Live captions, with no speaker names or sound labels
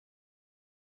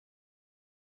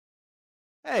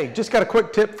Hey, just got a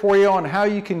quick tip for you on how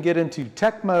you can get into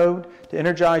tech mode to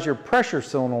energize your pressure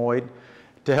solenoid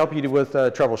to help you with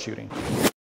troubleshooting.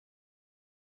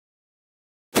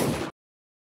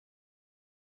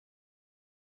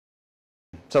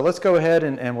 So let's go ahead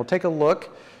and we'll take a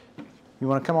look. You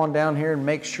want to come on down here and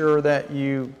make sure that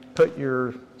you put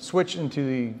your switch into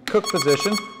the cook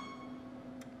position.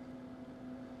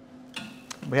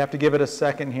 We have to give it a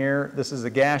second here. This is a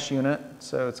gas unit,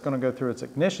 so it's going to go through its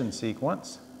ignition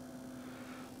sequence.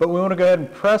 But we want to go ahead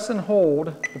and press and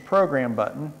hold the program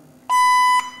button.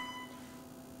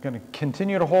 Going to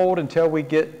continue to hold until we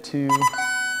get to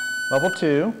level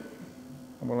 2.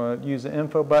 I'm going to use the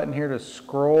info button here to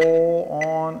scroll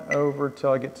on over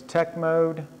till I get to tech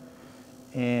mode.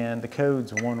 And the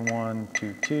code's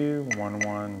 1122,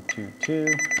 1122.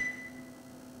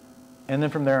 And then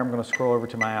from there, I'm going to scroll over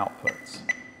to my outputs.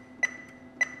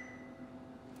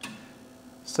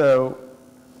 So,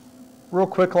 real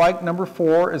quick, like number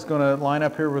 4 is going to line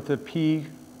up here with the P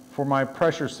for my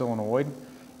pressure solenoid.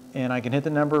 And I can hit the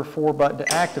number 4 button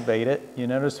to activate it. You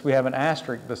notice we have an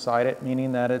asterisk beside it,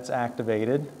 meaning that it's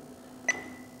activated,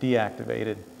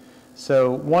 deactivated.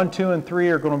 So 1, 2, and 3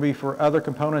 are going to be for other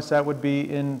components. That would be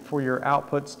in for your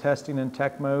outputs testing in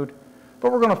tech mode.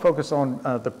 But we're going to focus on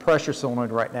the pressure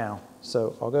solenoid right now.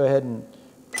 So I'll go ahead and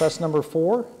press number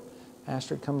 4.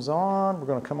 Asterisk comes on. We're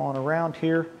going to come on around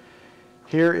here.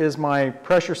 Here is my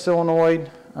pressure solenoid.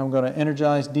 I'm going to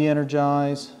energize,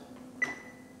 de-energize.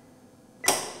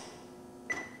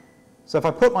 So if I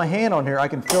put my hand on here, I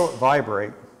can feel it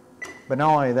vibrate. But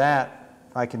not only that,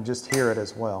 I can just hear it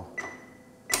as well.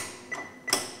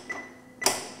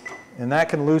 And that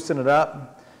can loosen it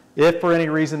up. If for any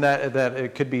reason that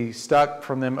it could be stuck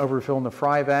from them overfilling the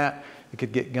fry vat, it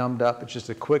could get gummed up. It's just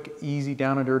a quick, easy,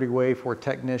 down and dirty way for a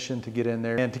technician to get in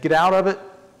there. And to get out of it,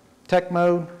 tech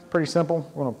mode, pretty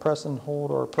simple. We're going to press and hold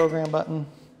our program button.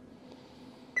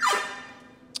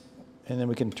 And then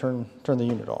we can turn the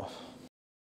unit off.